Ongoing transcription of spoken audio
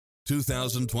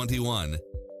2021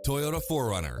 Toyota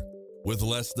 4Runner. With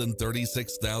less than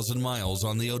 36,000 miles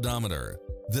on the odometer,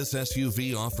 this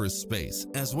SUV offers space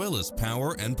as well as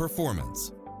power and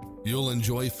performance. You'll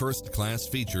enjoy first-class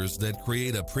features that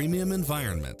create a premium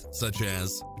environment, such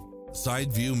as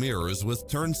side view mirrors with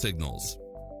turn signals,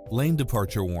 lane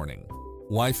departure warning,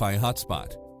 Wi-Fi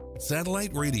hotspot,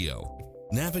 satellite radio,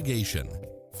 navigation,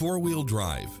 four-wheel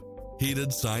drive,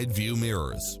 heated side view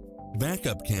mirrors,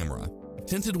 backup camera,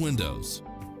 tinted windows,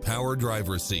 power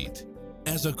driver's seat.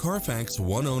 As a Carfax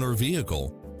one-owner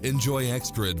vehicle, enjoy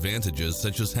extra advantages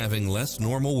such as having less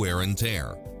normal wear and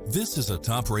tear. This is a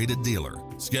top-rated dealer.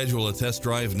 Schedule a test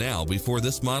drive now before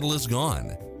this model is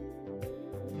gone.